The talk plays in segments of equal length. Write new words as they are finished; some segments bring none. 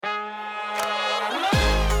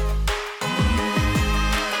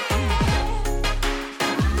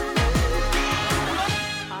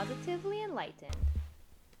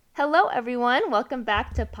Hello, everyone. Welcome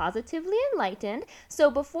back to Positively Enlightened.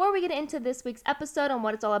 So before we get into this week's episode and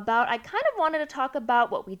what it's all about, I kind of wanted to talk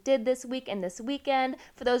about what we did this week and this weekend.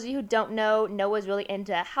 For those of you who don't know, Noah's really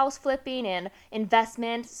into house flipping and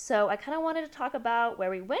investments. So I kind of wanted to talk about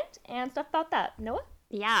where we went and stuff about that. Noah?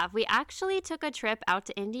 Yeah, we actually took a trip out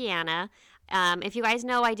to Indiana. If you guys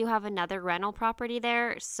know, I do have another rental property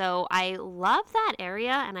there, so I love that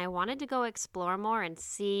area, and I wanted to go explore more and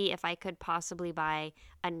see if I could possibly buy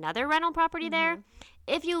another rental property there.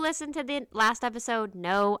 If you listened to the last episode,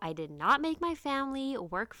 no, I did not make my family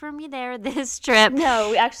work for me there this trip. No,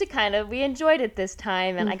 we actually we enjoyed it this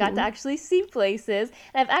time, and I got to actually see places,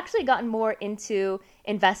 and I've actually gotten more into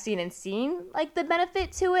investing and seeing, like, the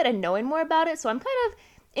benefit to it and knowing more about it, so I'm kind of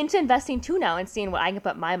into investing too now and seeing what I can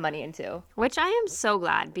put my money into. Which I am so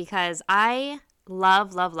glad, because I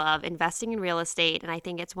love investing in real estate, and I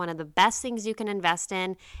think it's one of the best things you can invest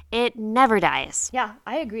in. It never dies. Yeah,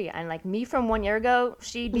 I agree. And like me from 1 year ago,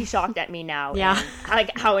 she'd be shocked at me now. Yeah. And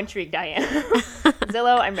like how intrigued I am.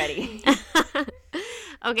 Zillow, I'm ready.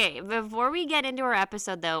 Okay, before we get into our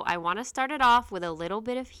episode, though, I want to start it off with a little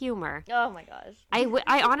bit of humor. Oh my gosh.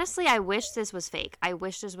 I honestly wish this was fake. I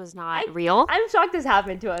wish this was not real. I'm shocked this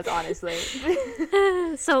happened to us, honestly.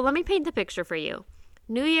 So let me paint the picture for you.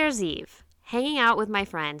 New Year's Eve, hanging out with my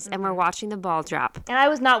friends, and we're watching the ball drop. And I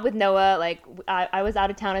was not with Noah. Like, I was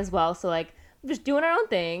out of town as well. So, like, just doing our own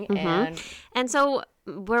thing. And so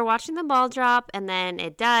we're watching the ball drop, and then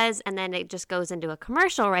it does, and then it just goes into a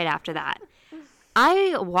commercial right after that.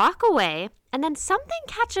 I walk away, and then something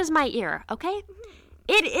catches my ear, okay?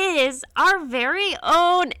 It is our very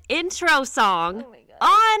own intro song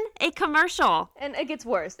on a commercial. And it gets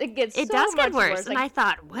worse. It does get worse. And I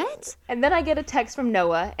thought, what? And then I get a text from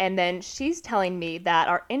Noah, and then she's telling me that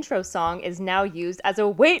our intro song is now used as a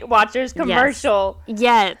Weight Watchers commercial.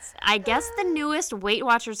 Yes. I guess the newest Weight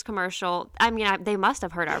Watchers commercial, I mean, they must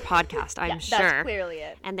have heard our podcast, I'm sure. That's clearly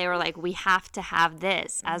it. And they were like, we have to have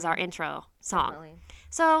this as our intro song. Definitely.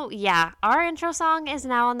 So, yeah, our intro song is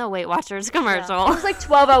now on the Weight Watchers commercial. Yeah. It was like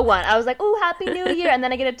 12:01. I was like, "Ooh, Happy New Year!" And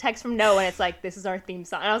then I get a text from Noah, and it's like, "This is our theme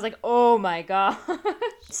song." And I was like, "Oh my god!"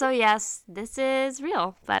 So yes, this is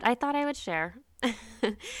real, but I thought I would share.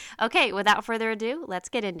 Okay, without further ado, let's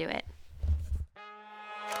get into it.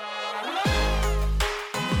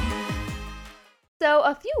 So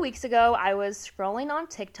a few weeks ago, I was scrolling on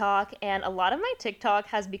TikTok, and a lot of my TikTok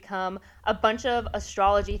has become a bunch of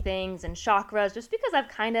astrology things and chakras, just because I've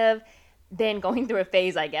kind of been going through a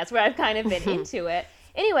phase, I guess, where I've kind of been into it.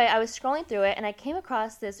 Anyway, I was scrolling through it, and I came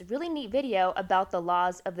across this really neat video about the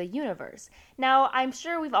laws of the universe. Now, I'm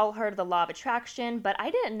sure we've all heard of the law of attraction, but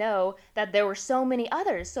I didn't know that there were so many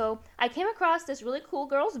others. So I came across this really cool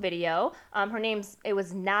girl's video. It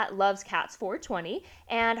was Nat Loves Cats 420,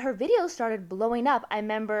 and her videos started blowing up. I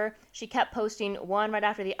remember she kept posting one right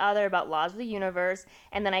after the other about laws of the universe,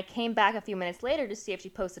 and then I came back a few minutes later to see if she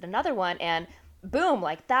posted another one, and boom,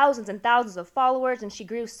 like thousands and thousands of followers, and she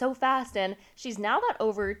grew so fast, and she's now got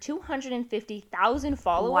over 250,000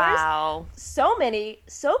 followers. Wow. So many,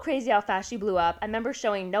 so crazy how fast she blew up. I remember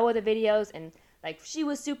showing Noah the videos, and like she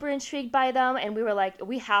was super intrigued by them, and we were like,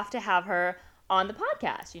 we have to have her on the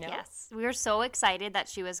podcast, you know? Yes. We were so excited that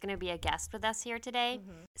she was going to be a guest with us here today.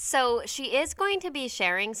 So she is going to be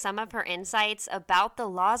sharing some of her insights about the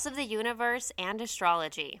laws of the universe and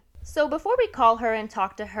astrology. So before we call her and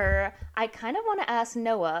talk to her, I kind of want to ask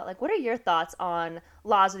Noah, like, what are your thoughts on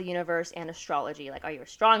laws of the universe and astrology? Like, are you a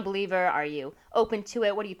strong believer? Are you open to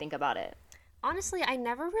it? What do you think about it? Honestly, I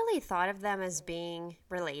never really thought of them as being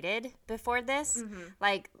related before this.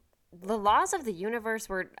 Like, the laws of the universe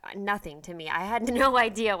were nothing to me. I had no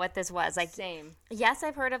idea what this was. Like, Same. Yes,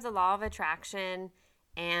 I've heard of the law of attraction,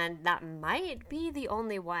 and that might be the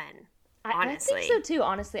only one. Honestly. I think so too,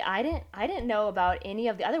 honestly. I didn't know about any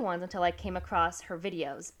of the other ones until I came across her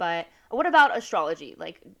videos. But what about astrology?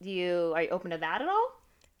 Like, are you open to that at all?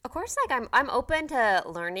 Of course, like I'm open to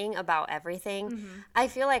learning about everything. I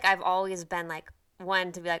feel like I've always been like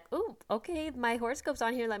one to be like, "Ooh, okay, my horoscope's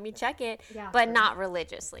on here, let me check it." Yeah, but sure. not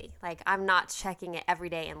religiously. Like, I'm not checking it every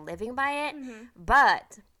day and living by it.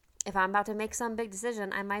 But if I'm about to make some big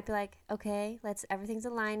decision, I might be like, okay, everything's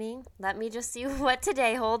aligning. Let me just see what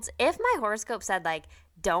today holds. If my horoscope said, like,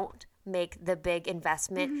 don't make the big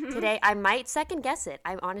investment today, I might second guess it.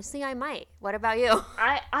 I might. What about you?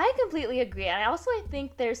 I completely agree. And I also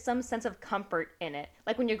think there's some sense of comfort in it.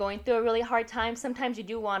 Like when you're going through a really hard time, sometimes you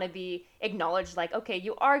do want to be acknowledged, like, okay,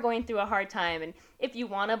 you are going through a hard time. And if you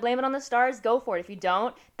want to blame it on the stars, go for it. If you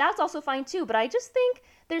don't, that's also fine too. But I just think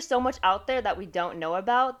there's so much out there that we don't know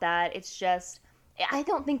about that it's just, I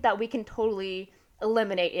don't think that we can totally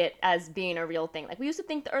eliminate it as being a real thing. Like, we used to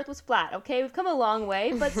think the earth was flat. Okay, we've come a long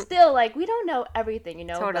way, but still, like, we don't know everything, you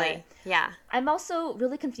know? Totally. But Yeah. I'm also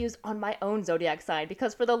really confused on my own zodiac sign,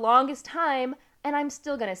 because for the longest time, and I'm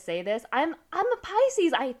still gonna say this, I'm a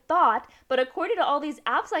Pisces, I thought, but according to all these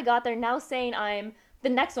apps I got, they're now saying I'm the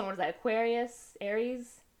next one. What is that? Aquarius,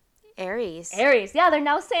 Aries, Aries. Aries. Yeah, they're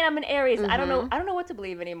now saying I'm an Aries. I don't know. I don't know what to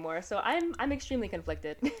believe anymore. So I'm extremely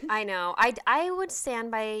conflicted. I know. I would stand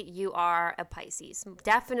by you are a Pisces.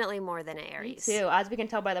 Definitely more than an Me Aries. too. As we can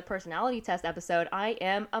tell by the personality test episode, I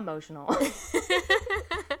am emotional.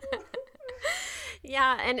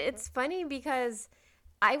 Yeah, and it's funny because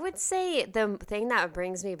I would say the thing that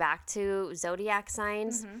brings me back to zodiac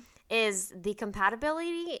signs is the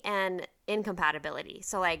compatibility and incompatibility.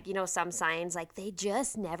 So, like, you know, some signs, like, they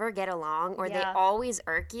just never get along, or they always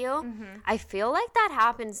irk you. I feel like that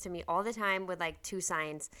happens to me all the time with, like, two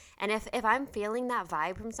signs. And if I'm feeling that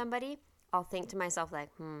vibe from somebody, I'll think to myself, like,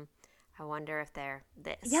 I wonder if they're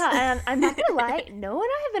this. Yeah, and I'm not gonna lie, Noah and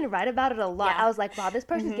I have been right about it a lot. Yeah. I was like, wow, this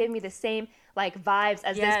person's giving me the same like vibes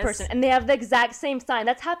as Yes. this person, and they have the exact same sign.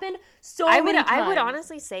 That's happened so many times. I would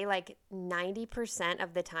honestly say like 90%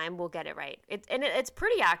 of the time we'll get it right. It's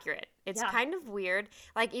pretty accurate. It's kind of weird.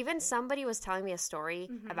 Like, even somebody was telling me a story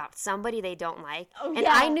about somebody they don't like, and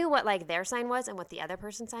I knew what like their sign was and what the other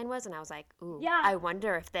person's sign was, and I was like, ooh, I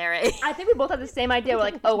wonder if they're a... I think we both had the same idea. We're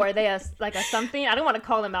like, oh, are they a something? I don't want to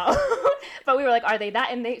call them out, but we were like, are they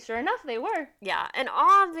that? And sure enough, they were. Yeah, and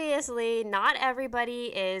obviously not everybody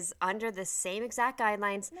is under the same exact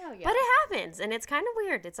guidelines, but it happens, and it's kind of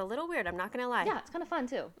weird. It's a little weird, I'm not gonna lie. Yeah, it's kind of fun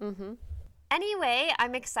too. Anyway,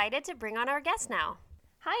 I'm excited to bring on our guest now.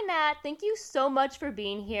 Hi, Nat. Thank you so much for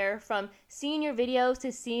being here. From seeing your videos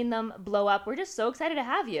to seeing them blow up, we're just so excited to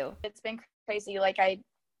have you. It's been crazy. Like,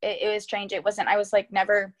 it was strange. It wasn't, I was like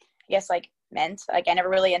never, I guess, like meant, like I never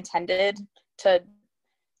really intended to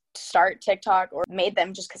start TikTok or made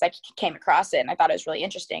them just because I came across it and I thought it was really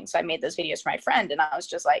interesting. So I made those videos for my friend, and I was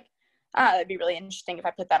just like, it'd be really interesting if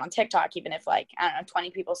I put that on TikTok, even if like, I don't know,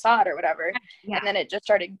 20 people saw it or whatever. Yeah. And then it just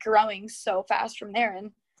started growing so fast from there,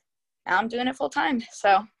 and now I'm doing it full time.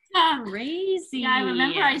 So crazy. Yeah, I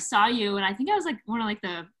remember I saw you, and I think I was like one of like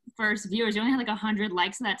the first viewers. You only had like 100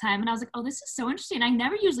 likes at that time, and I was like, oh, this is so interesting. I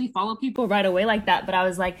never usually follow people right away like that, but I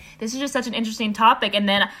was like, this is just such an interesting topic. And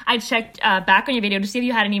then I checked back on your video to see if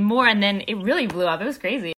you had any more, and then it really blew up. It was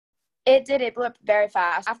crazy. It blew up very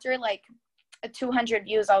fast. After like 200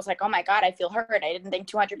 views, I was like, oh my God, I feel hurt. I didn't think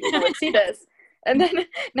 200 people would see this. And then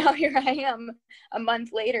now here I am a month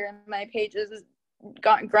later, and my page has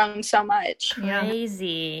grown so much.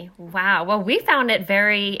 Crazy. Wow. Well, we found it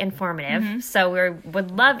very informative. So we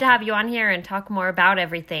would love to have you on here and talk more about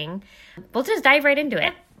everything. We'll just dive right into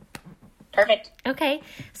it. Perfect. Okay.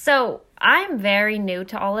 So I'm very new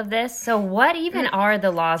to all of this. So what even are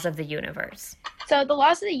the laws of the universe? So the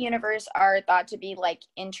laws of the universe are thought to be like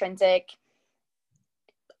intrinsic,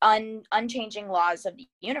 unchanging laws of the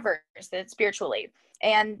universe, that spiritually.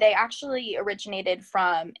 And they actually originated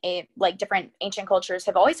from different ancient cultures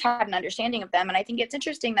have always had an understanding of them. And I think it's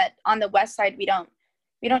interesting that on the West side, we don't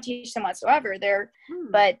teach them whatsoever.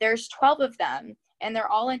 But there's 12 of them, and they're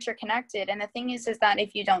all interconnected. And the thing is that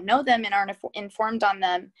if you don't know them and aren't informed on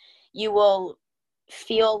them, you will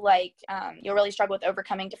feel like you'll really struggle with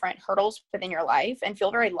overcoming different hurdles within your life and feel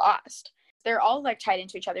very lost. They're all like tied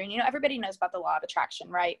into each other. And, everybody knows about the law of attraction,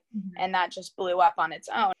 right? And that just blew up on its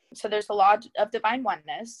own. So there's the law of divine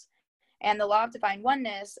oneness. And the law of divine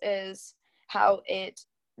oneness is how it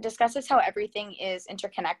discusses how everything is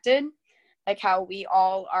interconnected, like how we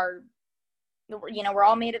all are, we're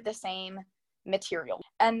all made of the same material.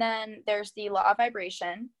 And then there's the law of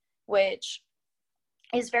vibration, which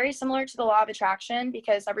is very similar to the law of attraction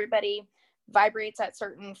because everybody vibrates at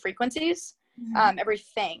certain frequencies.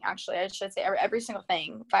 Everything, actually, I should say every single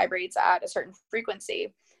thing vibrates at a certain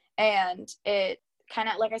frequency, and it kind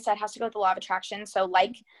of, like I said, has to go with the law of attraction. So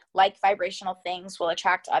like vibrational things will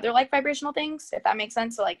attract other like vibrational things, if that makes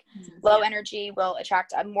sense. So like low energy will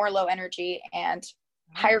attract more low energy, and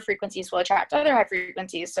higher frequencies will attract other high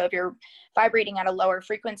frequencies. So if you're vibrating at a lower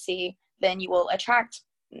frequency, then you will attract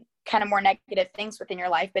kind of more negative things within your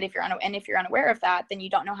life. But if you're unaware of that, then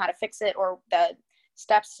you don't know how to fix it or the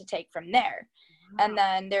steps to take from there. And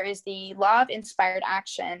then there is the law of inspired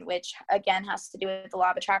action, which again has to do with the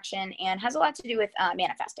law of attraction and has a lot to do with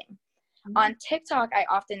manifesting. On TikTok, I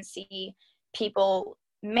often see people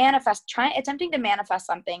attempting to manifest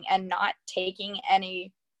something and not taking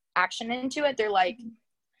any action into it. They're like,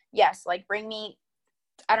 yes, like bring me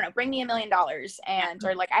 $1 million, and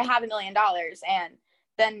or like I have $1 million, and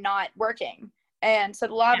then not working. And so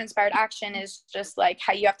the law of inspired action is just like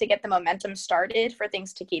how you have to get the momentum started for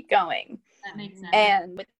things to keep going. That makes sense.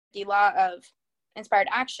 And with the law of inspired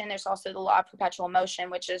action, there's also the law of perpetual motion,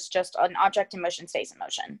 which is just an object in motion stays in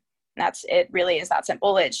motion. It really is that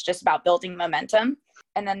simple. It's just about building momentum.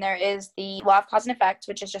 And then there is the law of cause and effect,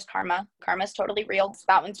 which is just karma. Karma is totally real. So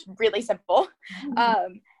that one's really simple.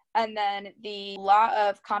 And then the law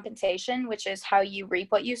of compensation, which is how you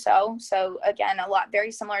reap what you sow. So again, a lot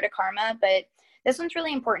very similar to karma, but this one's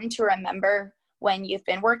really important to remember when you've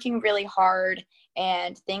been working really hard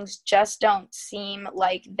and things just don't seem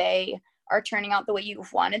like they are turning out the way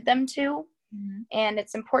you've wanted them to. Mm-hmm. And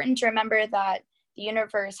it's important to remember that the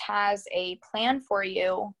universe has a plan for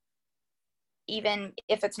you, even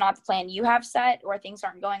if it's not the plan you have set or things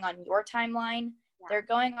aren't going on your timeline. Yeah. They're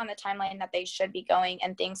going on the timeline that they should be going,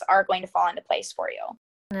 and things are going to fall into place for you.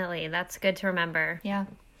 Definitely. That's good to remember. Yeah.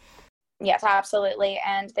 Yes, absolutely.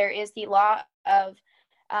 And there is the law of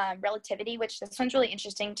relativity, which this one's really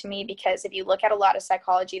interesting to me because if you look at a lot of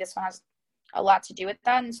psychology, this one has a lot to do with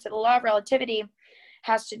that. And so the law of relativity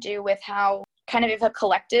has to do with how kind of if a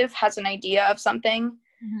collective has an idea of something,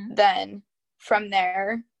 mm-hmm. then from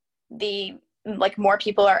there, more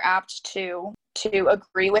people are apt to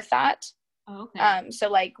agree with that. Oh, okay. So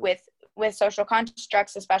like with social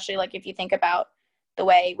constructs, especially like if you think about the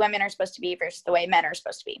way women are supposed to be versus the way men are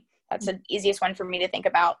supposed to be, that's the easiest one for me to think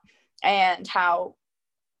about, and how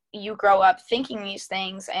you grow up thinking these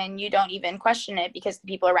things and you don't even question it because the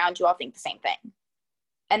people around you all think the same thing.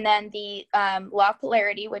 And then the law of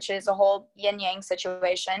polarity, which is a whole yin-yang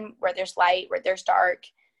situation where there's light, where there's dark,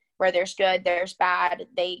 where there's good, there's bad.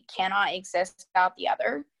 They cannot exist without the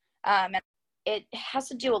other. And it has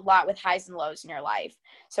to do a lot with highs and lows in your life.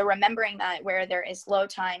 So remembering that where there is low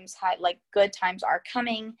times, good times are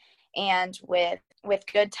coming. And with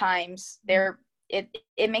good times,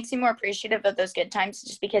 it makes you more appreciative of those good times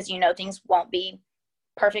just because you know things won't be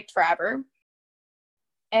perfect forever.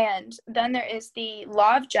 And then there is the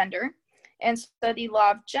law of gender. And so the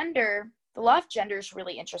law of gender is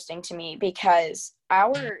really interesting to me because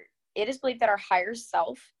it is believed that our higher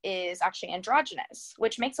self is actually androgynous,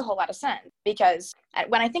 which makes a whole lot of sense because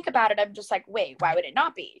when I think about it, I'm just like, wait, why would it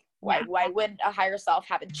not be? Why would a higher self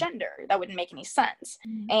have a gender? That wouldn't make any sense.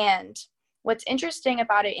 Mm-hmm. And what's interesting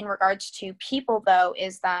about it in regards to people, though,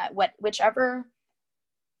 is that whether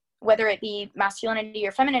it be masculinity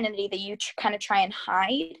or femininity that you kind of try and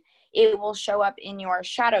hide, it will show up in your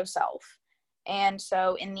shadow self. And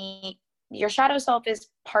so your shadow self is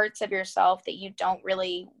parts of yourself that you don't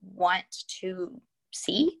really want to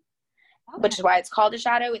see, which is why it's called a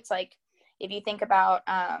shadow. It's like, if you think about,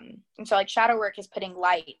 so like shadow work is putting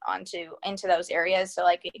light into those areas. So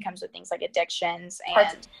like it comes with things like addictions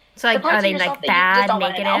and so like, are they like bad,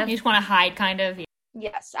 negative? You just want to hide kind of.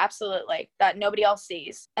 Yes, absolutely. That nobody else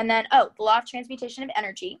sees. And then, the law of transmutation of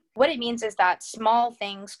energy. What it means is that small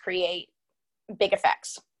things create big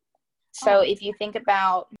effects. So if you think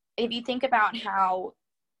about how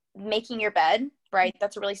making your bed, right,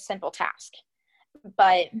 that's a really simple task.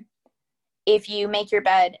 But if you make your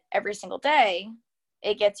bed every single day,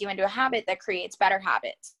 it gets you into a habit that creates better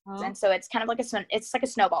habits. Oh. And so it's kind of like a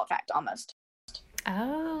snowball effect almost.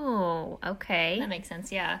 Oh, okay. That makes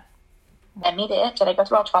sense, yeah. Let me did I go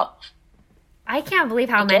through all 12? I can't believe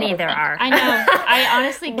how many there are. I know. I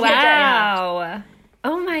honestly can't. Wow. Yeah.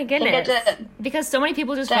 Oh my goodness. Because so many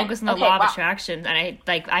people just focus on the law of attraction, and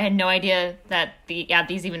I had no idea that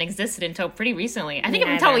these even existed until pretty recently. I think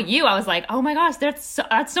I'm telling you, I was like, oh my gosh, that's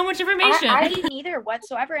so much information. I didn't either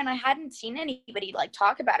whatsoever, and I hadn't seen anybody like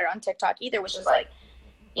talk about it on TikTok either, which is like,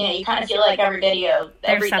 you kind of feel like every video,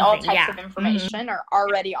 all types of information are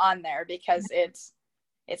already on there because it's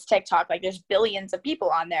TikTok. Like there's billions of people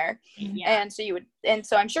on there. Yeah. And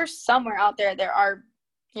so I'm sure somewhere out there are,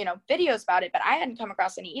 videos about it, but I hadn't come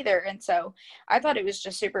across any either. And so I thought it was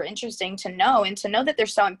just super interesting to know, and to know that they're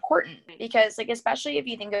so important because like, especially if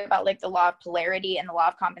you think about like the law of polarity and the law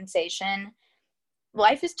of compensation,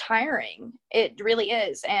 life is tiring. It really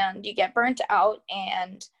is. And you get burnt out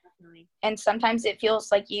and sometimes it feels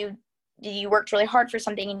like you worked really hard for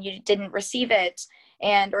something and you didn't receive it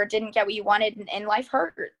or didn't get what you wanted, and life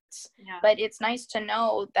hurts. Yeah. But it's nice to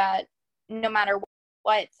know that no matter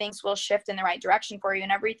what, things will shift in the right direction for you,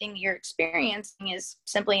 and everything you're experiencing is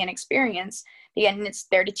simply an experience, and it's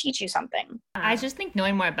there to teach you something. I just think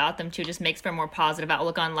knowing more about them too just makes for a more positive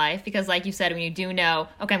outlook on life, because like you said, when you do know,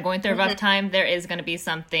 okay, I'm going through a rough time, there is going to be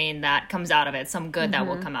something that comes out of it, some good that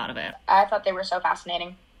will come out of it. I thought they were so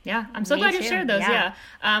fascinating. Yeah, I'm so glad you shared those. Yeah.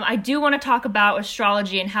 I do want to talk about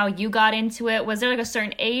astrology and how you got into it. Was there like a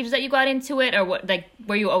certain age that you got into it, or what? Like,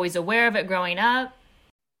 were you always aware of it growing up?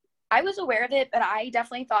 I was aware of it, but I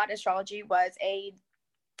definitely thought astrology was a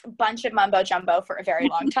bunch of mumbo jumbo for a very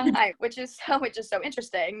long time, which is so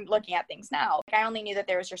interesting looking at things now. Like, I only knew that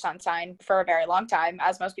there was your sun sign for a very long time,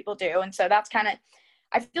 as most people do. And so that's kind of,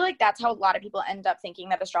 I feel like that's how a lot of people end up thinking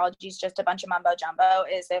that astrology is just a bunch of mumbo jumbo,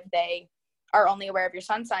 is if they are only aware of your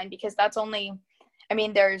sun sign, because that's only, I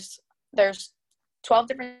mean, there's 12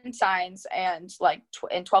 different signs and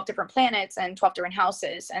and 12 different planets and 12 different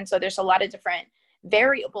houses. And so there's a lot of different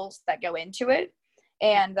variables that go into it.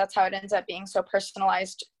 And that's how it ends up being so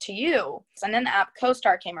personalized to you. And then the app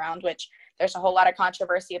CoStar came around, which there's a whole lot of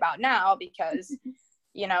controversy about now because,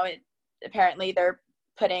 apparently they're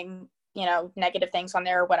putting, negative things on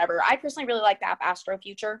there or whatever. I personally really like the app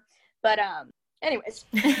AstroFuture. But anyways.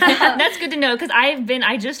 That's good to know, because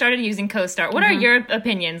I just started using CoStar. What are your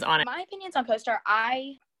opinions on it? My opinions on CoStar,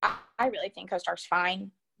 I really think CoStar's fine.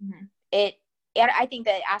 Mm-hmm. I think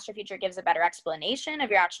that AstroFuture gives a better explanation of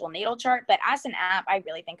your actual natal chart, but as an app, I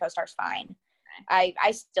really think CoStar's fine. Okay.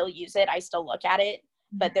 I still use it. I still look at it,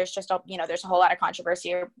 but there's just there's a whole lot of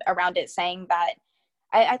controversy around it, saying that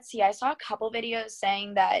I saw a couple videos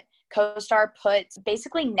saying that CoStar puts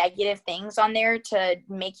basically negative things on there to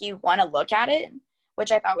make you want to look at it,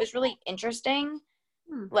 which I thought was really interesting.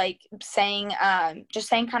 Like saying kind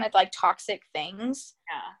of like toxic things.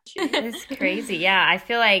 Yeah. It's crazy. Yeah. I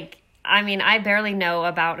feel like, I barely know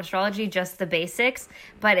about astrology, just the basics,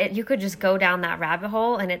 but you could just go down that rabbit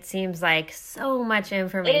hole and it seems like so much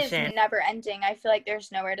information. It is never ending. I feel like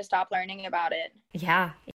there's nowhere to stop learning about it.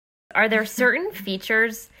 Yeah. Are there certain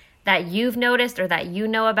features that you've noticed or that you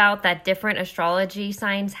know about that different astrology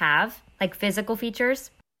signs have, like physical features?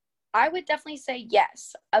 I would definitely say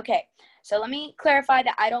yes. Okay. So let me clarify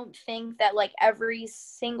that I don't think that like every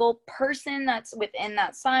single person that's within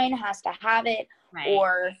that sign has to have it, right,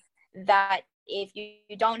 or that if you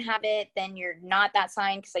don't have it, then you're not that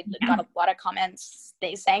sign, because I got a lot of comments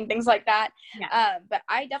saying things like that. Yeah. But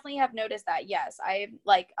I definitely have noticed that, yes. I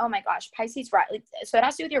oh my gosh, Pisces, right? So it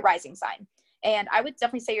has to do with your rising sign. And I would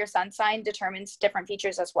definitely say your sun sign determines different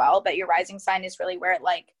features as well, but your rising sign is really where it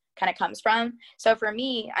kind of comes from. So for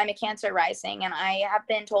me, I'm a Cancer rising, and I have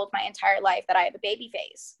been told my entire life that I have a baby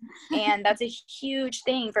face. And that's a huge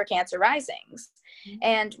thing for Cancer risings.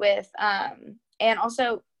 And and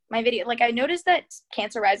also my video, I noticed that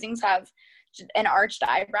Cancer risings have an arched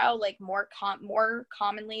eyebrow, more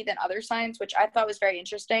commonly than other signs, which I thought was very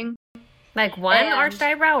interesting. Like one arched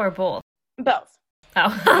eyebrow or both? Both.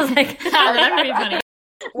 Oh, I was like, that would be funny.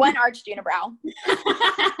 One arched unibrow.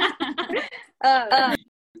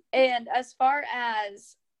 And as far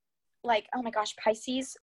as oh my gosh,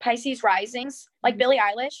 Pisces risings, like Billie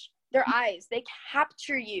Eilish, their eyes, they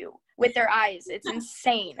capture you with their eyes. It's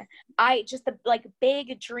insane.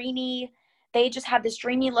 Big, dreamy, they just have this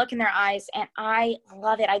dreamy look in their eyes, and I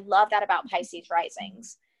love it. I love that about Pisces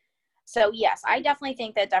risings. So yes, I definitely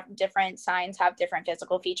think that different signs have different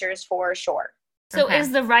physical features for sure. So okay.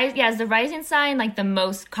 Is the rising sign the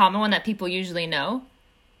most common one that people usually know?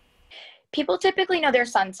 People typically know their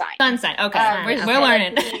sun sign. Sun sign. Okay. We're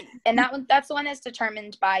learning. And that's the one that's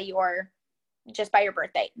determined by your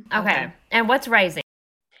birth date. Okay. And what's rising?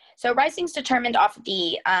 So rising's determined off of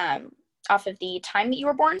the time that you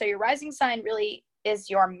were born. So your rising sign really is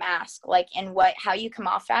your mask, in how you come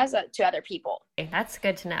off as to other people. Okay, that's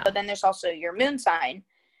good to know. But then there's also your moon sign.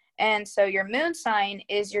 And so your moon sign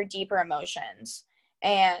is your deeper emotions.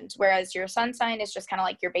 And whereas your sun sign is just kind of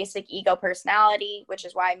your basic ego personality, which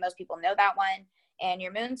is why most people know that one. And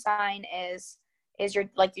your moon sign is your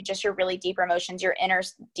your really deeper emotions, your inner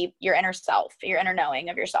self, your inner knowing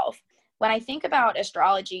of yourself. When I think about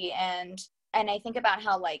astrology and I think about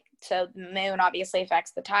how so the moon obviously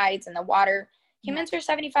affects the tides and the water. Humans are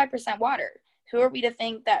 75% water. Who are we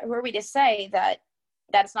to say that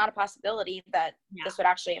it's not a possibility that this would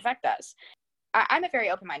actually affect us? I'm a very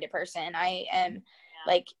open-minded person. I am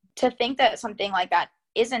to think that something like that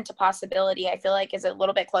isn't a possibility, I feel is a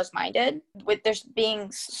little bit close-minded, with there's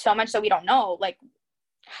being so much that we don't know.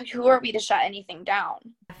 Who are we to shut anything down?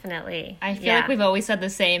 Definitely. I feel like we've always said the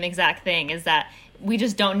same exact thing, is that we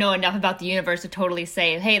just don't know enough about the universe to totally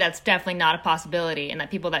say, hey, that's definitely not a possibility. And that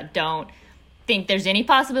people that don't think there's any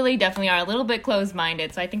possibility definitely are a little bit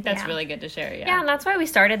closed-minded. So I think that's really good to share. Yeah, and that's why we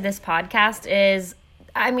started this podcast is,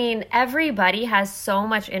 everybody has so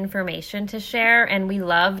much information to share, and we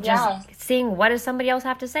love just seeing what does somebody else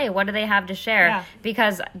have to say? What do they have to share?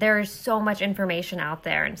 Because there's so much information out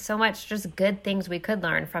there and so much just good things we could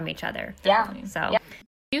learn from each other. Yeah. So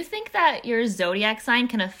do you think that your zodiac sign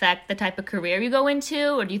can affect the type of career you go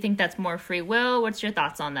into, or do you think that's more free will? What's your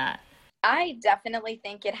thoughts on that? I definitely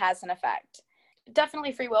think it has an effect.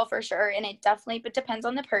 definitely free will for sure. And it definitely depends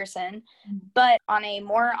on the person. But on a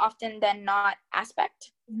more often than not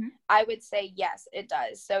aspect, I would say yes, it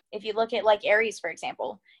does. So if you look at like Aries, for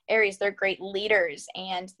example, Aries, they're great leaders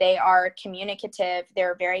and they are communicative.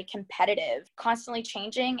 They're very competitive, constantly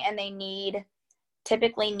changing, and they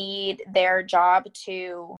typically need their job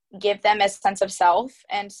to give them a sense of self.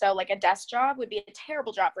 And so like a desk job would be a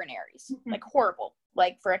terrible job for an Aries, like horrible.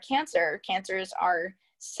 Like for a Cancer, Cancers are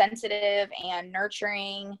sensitive and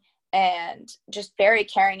nurturing and just very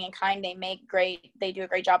caring and kind. They do a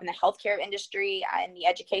great job in the healthcare industry and the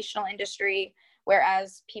educational industry,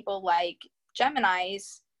 whereas people like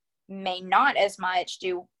Geminis may not as much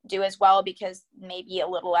do as well because maybe a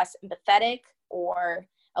little less empathetic or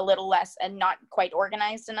a little less and not quite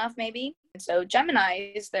organized enough maybe. And so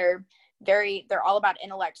Geminis, they're all about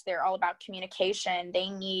intellect. They're all about communication. They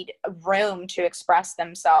need room to express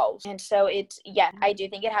themselves. And so I do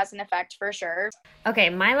think it has an effect for sure. Okay,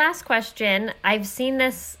 my last question. I've seen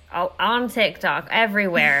this on TikTok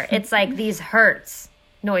everywhere. It's like these hertz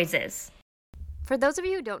noises. For those of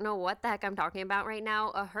you who don't know what the heck I'm talking about right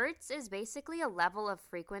now, a hertz is basically a level of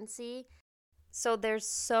frequency. So there's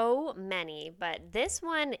so many, but this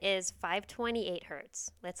one is 528 hertz.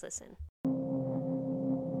 Let's listen.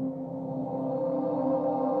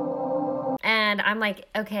 And I'm like,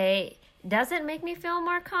 okay, does it make me feel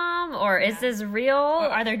more calm, or is this real? Or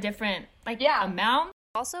are there different amounts?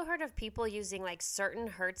 Also heard of people using like certain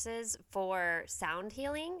hertzes for sound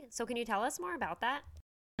healing. So can you tell us more about that?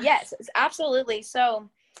 Yes, absolutely. So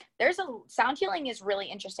sound healing is really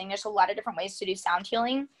interesting. There's a lot of different ways to do sound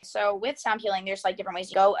healing. So with sound healing, there's like different ways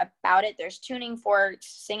to go about it. There's tuning forks,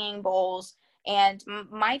 singing bowls, and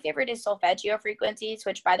my favorite is solfeggio frequencies,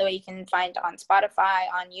 which by the way, you can find on Spotify,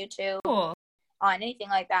 on YouTube, on anything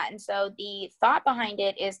like that. And so the thought behind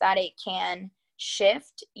it is that it can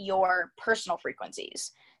shift your personal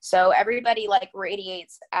frequencies. So everybody like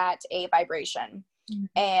radiates at a vibration.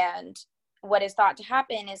 And what is thought to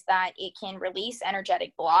happen is that it can release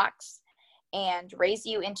energetic blocks and raise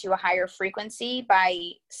you into a higher frequency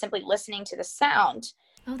by simply listening to the sound.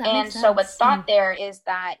 Oh, that and makes so sense. what's thought there is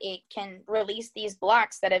that it can release these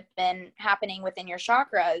blocks that have been happening within your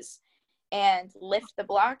chakras and lift the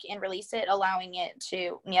block and release it, allowing it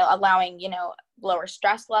to, lower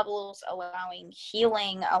stress levels, allowing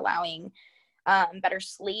healing, allowing better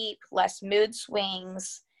sleep, less mood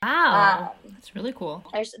swings. Wow. That's really cool.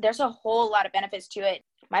 There's a whole lot of benefits to it.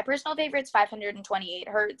 My personal favorite is 528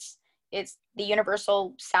 hertz. It's the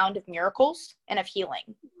universal sound of miracles and of healing.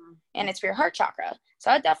 And it's for your heart chakra.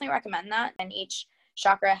 So I definitely recommend that. And each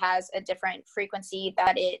chakra has a different frequency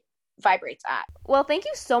that it vibrates at. Well, thank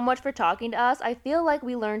you so much for talking to us. I feel like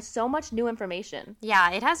we learned so much new information.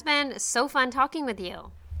 Yeah, it has been so fun talking with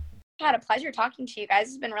you. I had a pleasure talking to you guys.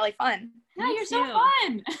 It's been really fun. Yeah, you're so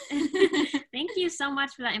fun. Thank you so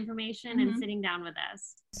much for that information and sitting down with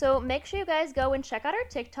us. So make sure you guys go and check out our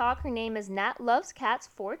TikTok. Her name is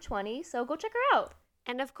NatLovesCats420, so go check her out.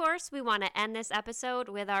 And of course, we want to end this episode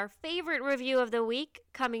with our favorite review of the week,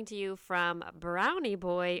 coming to you from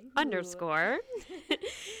BrownieBoy_.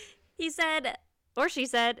 He said, or she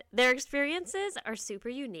said, their experiences are super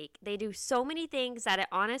unique. They do so many things that it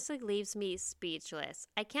honestly leaves me speechless.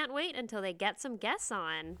 I can't wait until they get some guests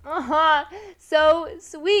on. So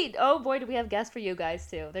sweet. Oh boy, do we have guests for you guys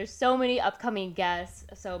too. There's so many upcoming guests,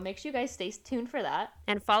 so make sure you guys stay tuned for that.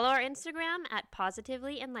 And follow our Instagram at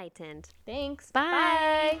Positively Enlightened. Thanks.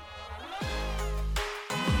 Bye. Bye.